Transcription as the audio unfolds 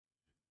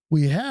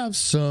We have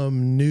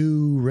some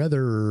new,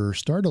 rather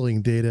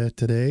startling data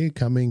today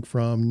coming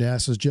from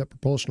NASA's Jet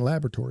Propulsion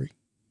Laboratory.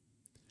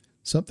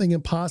 Something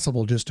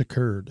impossible just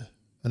occurred.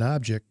 An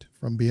object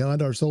from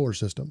beyond our solar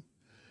system,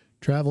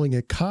 traveling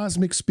at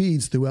cosmic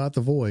speeds throughout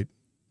the void,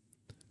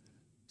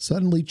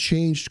 suddenly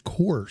changed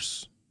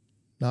course,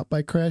 not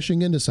by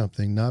crashing into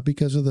something, not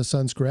because of the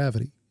sun's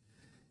gravity.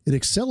 It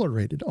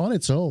accelerated on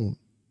its own,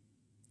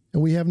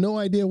 and we have no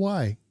idea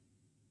why.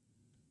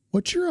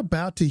 What you're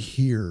about to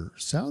hear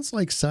sounds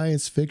like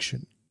science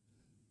fiction,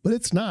 but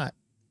it's not.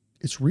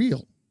 It's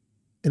real,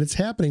 and it's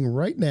happening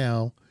right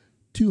now,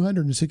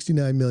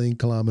 269 million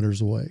kilometers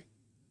away.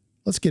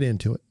 Let's get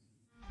into it.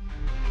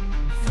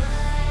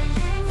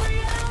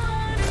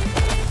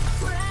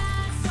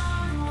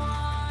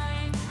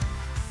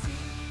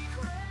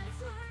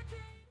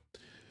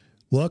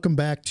 Welcome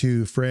back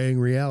to Fraying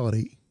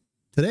Reality.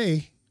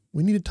 Today,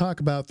 we need to talk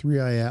about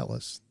 3I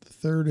Atlas, the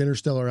third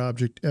interstellar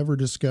object ever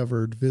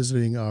discovered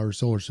visiting our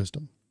solar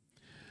system.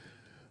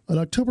 On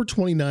October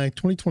 29,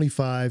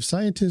 2025,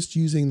 scientists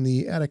using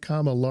the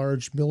Atacama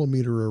Large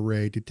Millimeter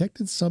Array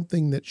detected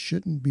something that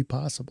shouldn't be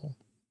possible.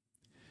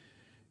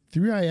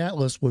 3I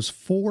Atlas was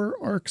 4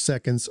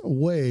 arcseconds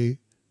away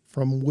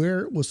from where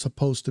it was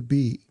supposed to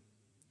be.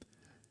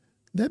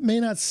 That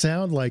may not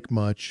sound like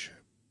much,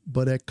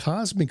 but at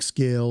cosmic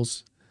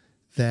scales,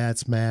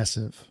 that's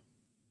massive.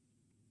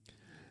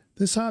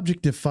 This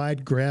object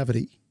defied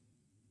gravity,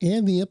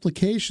 and the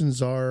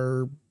implications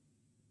are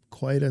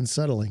quite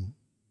unsettling.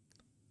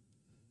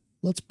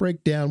 Let's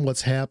break down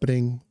what's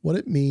happening, what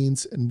it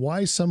means, and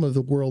why some of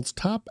the world's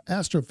top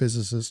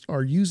astrophysicists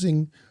are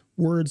using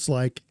words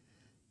like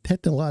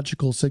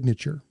technological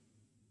signature.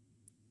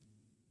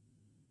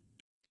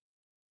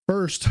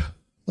 First,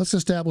 let's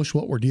establish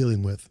what we're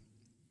dealing with.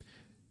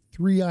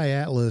 3I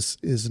Atlas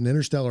is an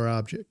interstellar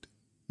object,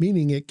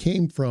 meaning it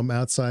came from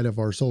outside of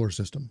our solar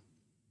system.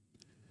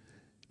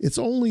 It's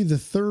only the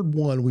third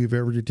one we've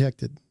ever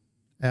detected,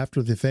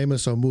 after the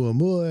famous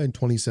Oumuamua in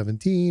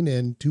 2017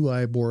 and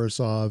 2I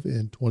Borisov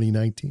in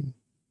 2019.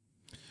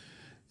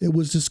 It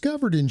was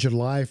discovered in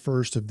July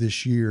 1st of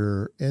this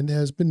year and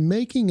has been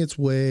making its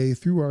way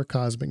through our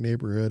cosmic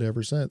neighborhood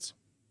ever since.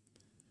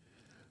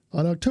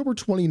 On October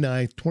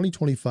 29,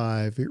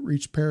 2025, it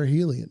reached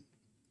perihelion,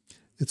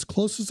 its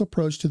closest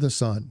approach to the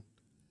sun,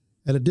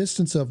 at a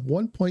distance of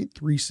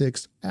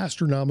 1.36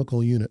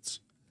 astronomical units.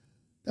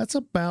 That's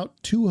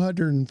about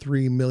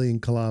 203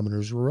 million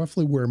kilometers,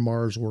 roughly where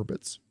Mars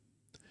orbits.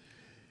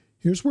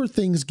 Here's where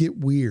things get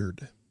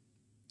weird.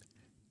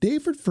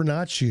 David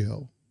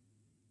Fernaccio,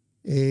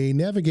 a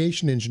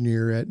navigation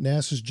engineer at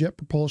NASA's Jet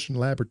Propulsion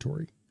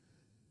Laboratory,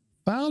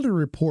 filed a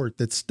report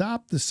that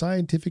stopped the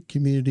scientific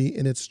community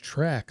in its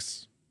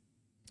tracks.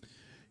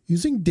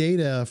 Using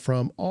data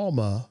from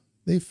ALMA,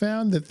 they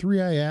found that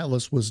 3I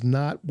Atlas was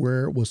not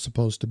where it was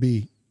supposed to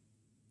be.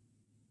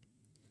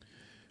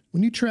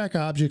 When you track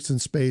objects in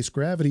space,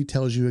 gravity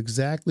tells you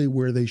exactly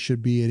where they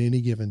should be at any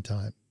given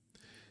time.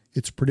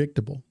 It's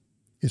predictable.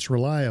 It's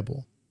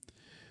reliable.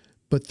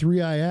 But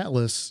 3I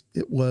Atlas,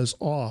 it was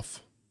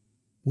off.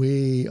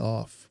 Way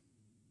off.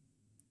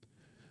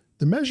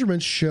 The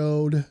measurements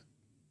showed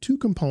two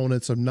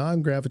components of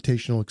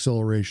non-gravitational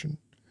acceleration.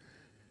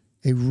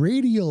 A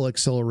radial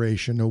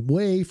acceleration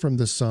away from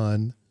the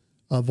sun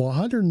of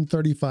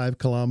 135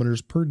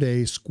 kilometers per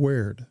day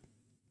squared.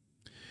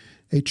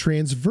 A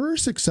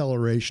transverse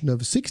acceleration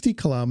of 60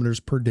 kilometers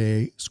per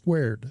day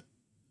squared.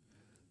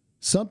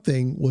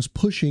 Something was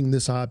pushing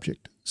this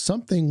object.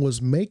 Something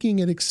was making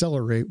it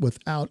accelerate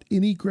without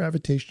any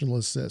gravitational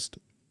assist.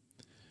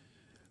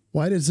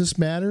 Why does this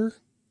matter?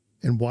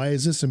 And why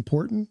is this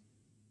important?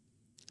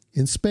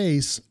 In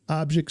space,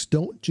 objects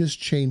don't just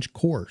change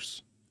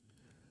course.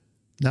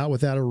 Not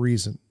without a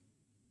reason.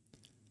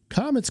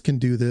 Comets can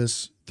do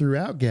this through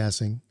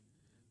outgassing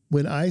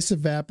when ice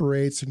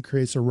evaporates and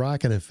creates a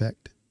rocket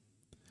effect.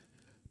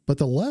 But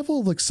the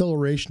level of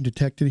acceleration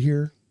detected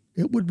here,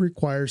 it would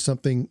require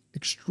something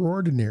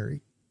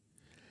extraordinary.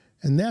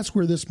 And that's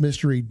where this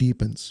mystery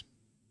deepens.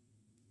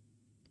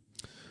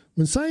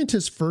 When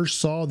scientists first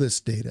saw this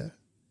data,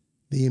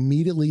 they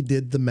immediately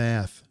did the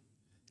math.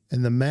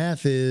 And the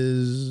math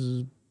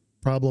is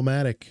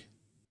problematic.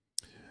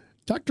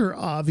 Dr.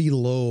 Avi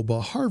Loeb,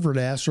 a Harvard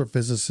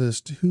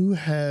astrophysicist who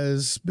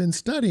has been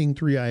studying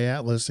 3I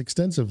Atlas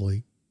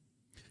extensively,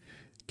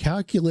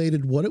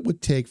 calculated what it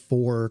would take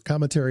for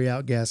cometary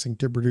outgassing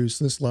to produce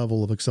this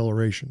level of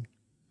acceleration.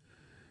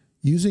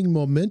 Using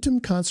momentum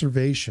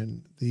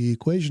conservation, the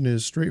equation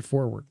is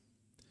straightforward.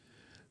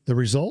 The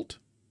result?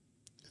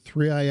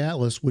 3I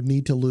Atlas would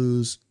need to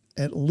lose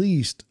at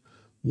least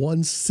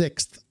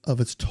 1/6 of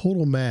its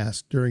total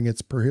mass during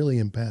its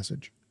perihelion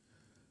passage.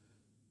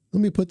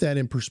 Let me put that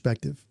in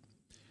perspective.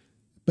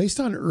 Based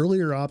on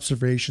earlier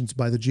observations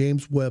by the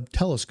James Webb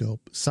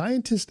Telescope,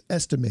 scientists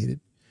estimated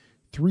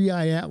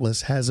 3I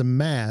Atlas has a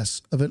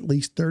mass of at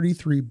least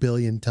 33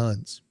 billion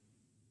tons.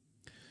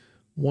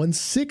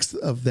 1/6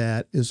 of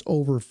that is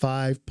over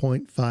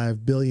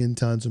 5.5 billion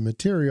tons of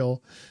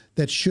material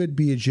that should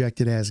be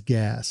ejected as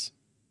gas.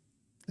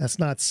 That's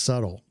not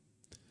subtle.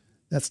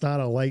 That's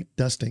not a light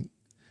dusting.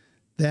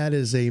 That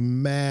is a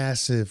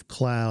massive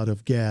cloud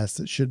of gas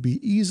that should be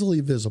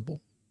easily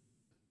visible.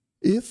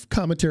 If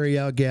cometary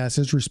outgas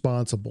is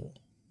responsible,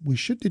 we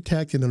should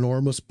detect an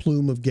enormous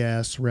plume of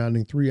gas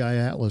surrounding 3I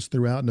Atlas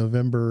throughout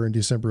November and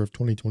December of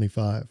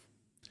 2025.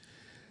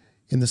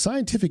 And the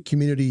scientific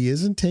community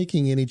isn't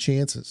taking any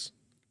chances.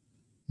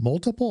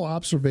 Multiple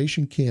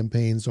observation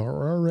campaigns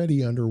are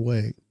already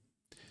underway.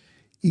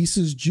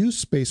 ESA's JUICE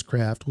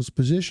spacecraft was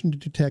positioned to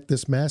detect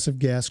this massive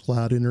gas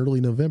cloud in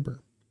early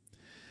November.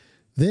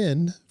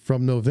 Then,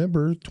 from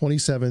November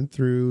 27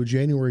 through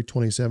January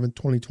 27,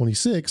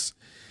 2026,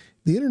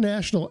 the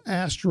International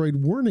Asteroid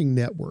Warning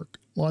Network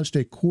launched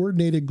a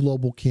coordinated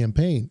global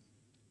campaign.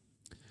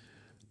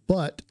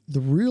 But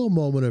the real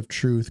moment of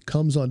truth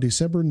comes on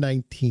December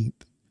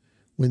 19th,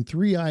 when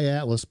 3I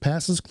Atlas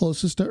passes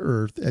closest to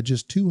Earth at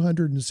just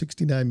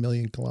 269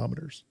 million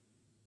kilometers.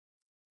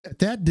 At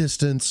that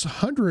distance,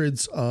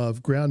 hundreds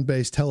of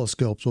ground-based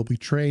telescopes will be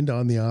trained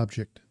on the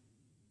object.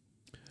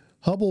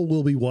 Hubble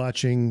will be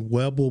watching,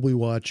 Webb will be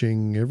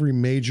watching, every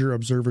major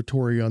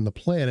observatory on the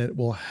planet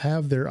will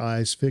have their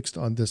eyes fixed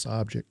on this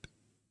object.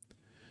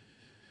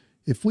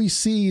 If we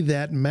see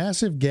that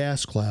massive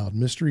gas cloud,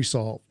 mystery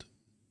solved.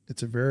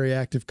 It's a very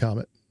active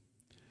comet.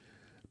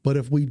 But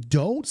if we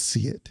don't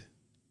see it,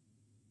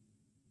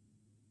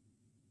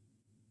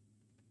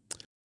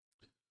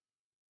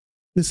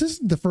 this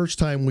isn't the first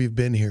time we've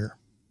been here.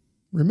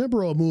 Remember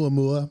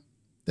Oumuamua,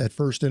 that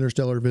first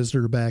interstellar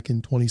visitor back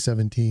in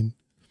 2017?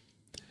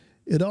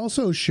 It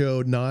also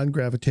showed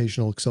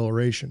non-gravitational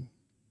acceleration.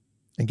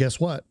 And guess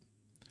what?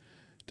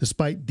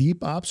 Despite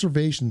deep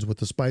observations with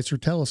the Spicer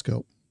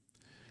telescope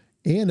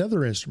and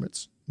other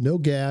instruments, no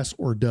gas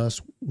or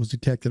dust was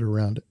detected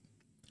around it.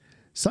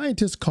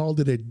 Scientists called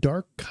it a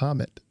dark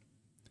comet,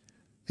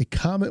 a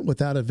comet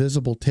without a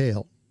visible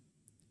tail.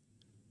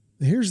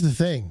 Here's the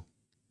thing.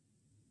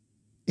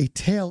 A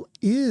tail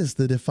is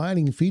the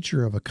defining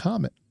feature of a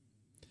comet.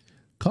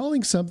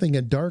 Calling something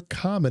a dark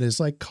comet is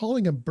like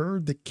calling a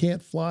bird that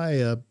can't fly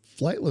a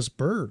flightless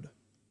bird.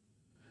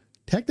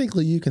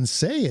 Technically, you can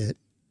say it,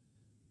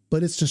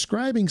 but it's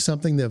describing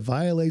something that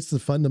violates the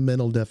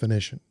fundamental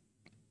definition.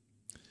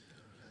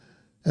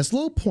 As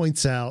Loeb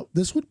points out,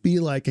 this would be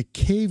like a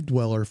cave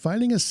dweller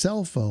finding a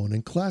cell phone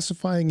and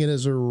classifying it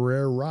as a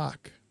rare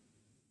rock.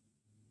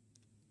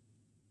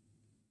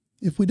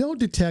 If we don't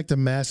detect a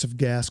massive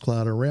gas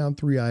cloud around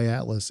 3I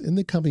Atlas in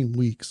the coming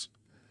weeks,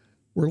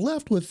 we're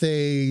left with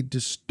a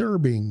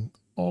disturbing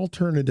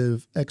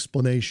alternative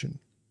explanation.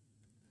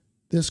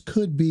 This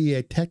could be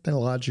a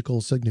technological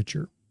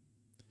signature,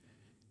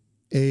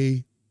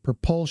 a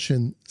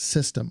propulsion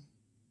system,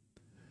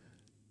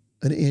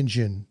 an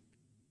engine.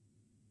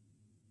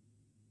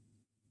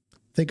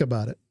 Think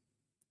about it.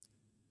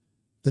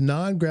 The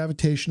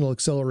non-gravitational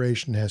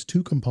acceleration has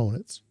two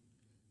components,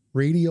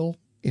 radial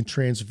and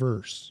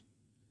transverse.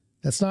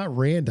 That's not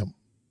random.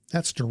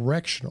 That's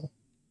directional.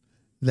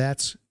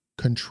 That's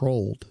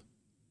controlled.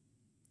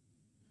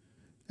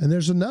 And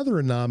there's another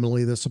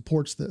anomaly that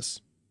supports this.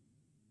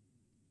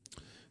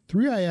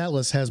 3I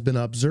Atlas has been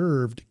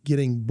observed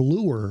getting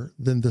bluer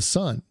than the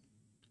sun.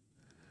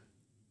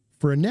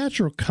 For a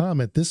natural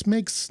comet, this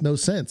makes no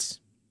sense.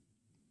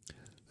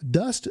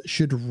 Dust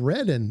should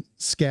redden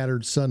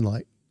scattered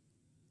sunlight.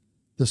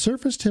 The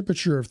surface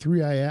temperature of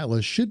 3I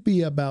Atlas should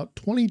be about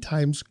 20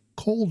 times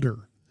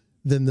colder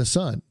than the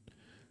sun,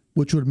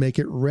 which would make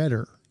it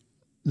redder,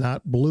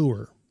 not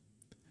bluer.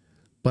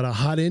 But a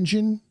hot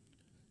engine,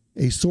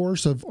 a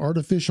source of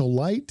artificial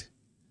light,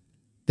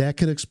 that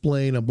could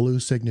explain a blue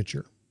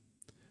signature.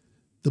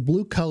 The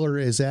blue color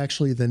is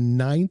actually the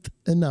 9th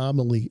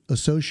anomaly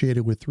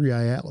associated with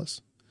 3I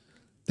Atlas.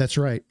 That's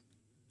right.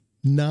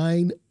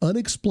 9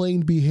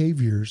 unexplained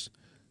behaviors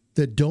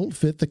that don't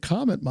fit the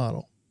comet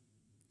model.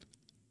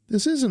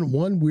 This isn't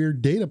one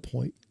weird data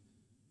point.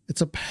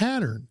 It's a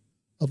pattern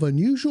of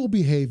unusual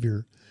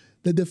behavior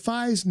that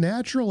defies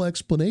natural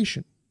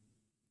explanation.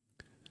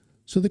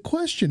 So the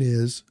question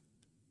is,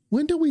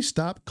 when do we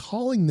stop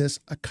calling this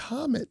a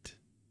comet?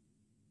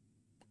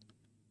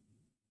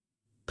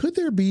 Could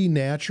there be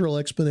natural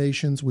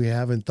explanations we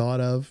haven't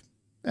thought of?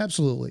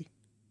 Absolutely.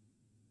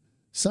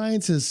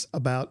 Science is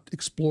about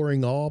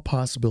exploring all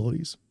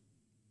possibilities.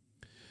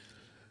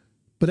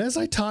 But as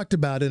I talked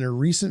about in a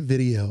recent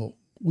video,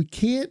 we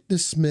can't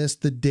dismiss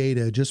the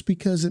data just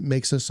because it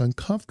makes us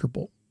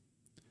uncomfortable.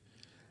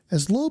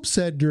 As Loeb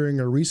said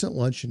during a recent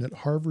luncheon at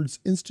Harvard's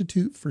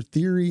Institute for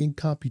Theory and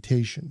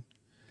Computation,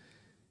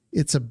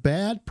 it's a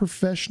bad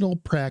professional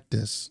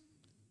practice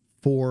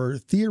for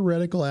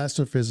theoretical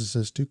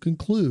astrophysicists to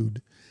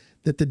conclude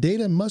that the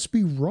data must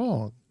be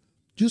wrong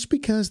just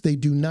because they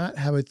do not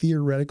have a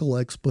theoretical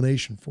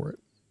explanation for it.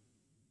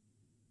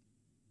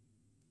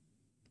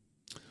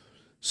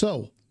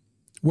 So,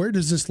 where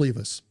does this leave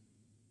us?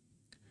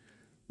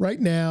 Right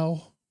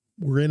now,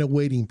 we're in a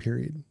waiting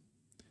period.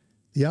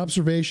 The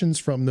observations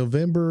from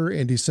November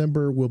and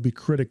December will be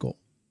critical.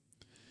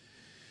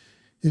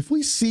 If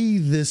we see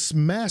this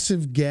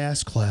massive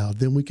gas cloud,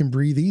 then we can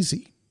breathe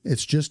easy.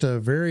 It's just a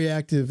very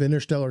active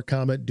interstellar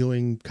comet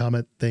doing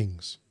comet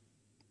things.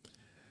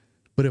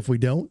 But if we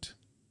don't,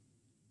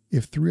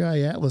 if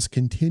 3I Atlas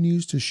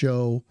continues to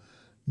show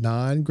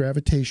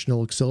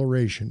non-gravitational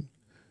acceleration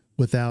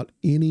without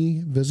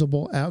any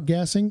visible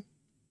outgassing,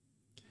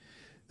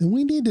 then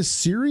we need to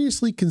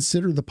seriously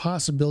consider the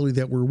possibility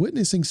that we're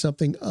witnessing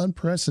something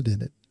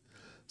unprecedented,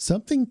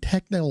 something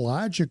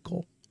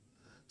technological,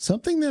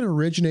 something that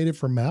originated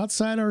from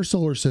outside our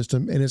solar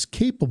system and is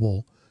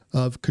capable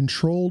of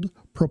controlled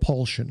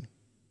propulsion.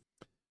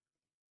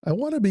 I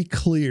want to be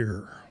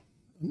clear.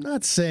 I'm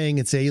not saying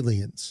it's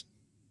aliens.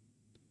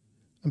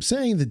 I'm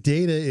saying the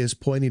data is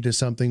pointing to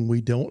something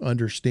we don't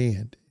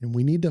understand, and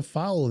we need to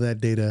follow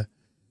that data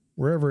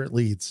wherever it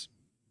leads.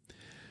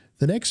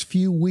 The next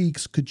few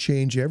weeks could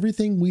change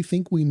everything we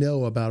think we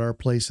know about our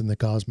place in the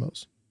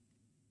cosmos.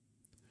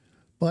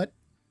 But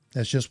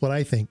that's just what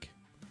I think.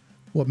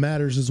 What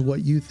matters is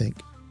what you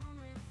think.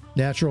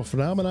 Natural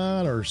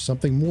phenomenon or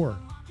something more?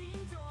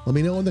 Let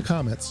me know in the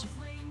comments.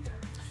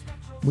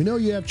 We know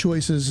you have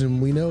choices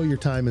and we know your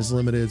time is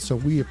limited, so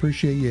we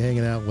appreciate you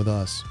hanging out with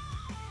us.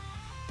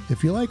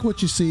 If you like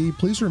what you see,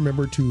 please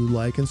remember to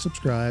like and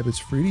subscribe. It's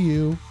free to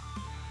you,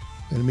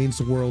 and it means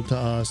the world to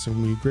us,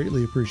 and we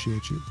greatly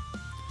appreciate you.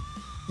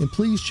 And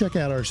please check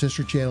out our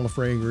sister channel,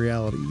 Fraying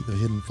Reality, The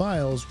Hidden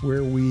Files,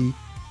 where we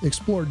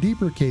explore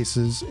deeper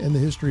cases and the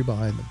history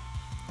behind them.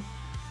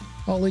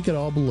 I'll link it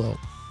all below.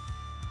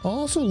 I'll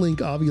also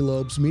link Avi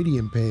Loeb's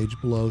Medium page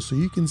below so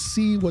you can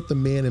see what the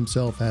man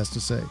himself has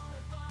to say.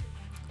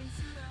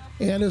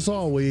 And as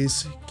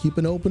always, keep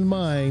an open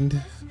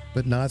mind,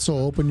 but not so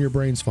open your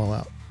brains fall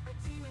out.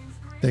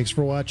 Thanks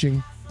for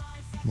watching.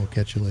 We'll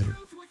catch you later.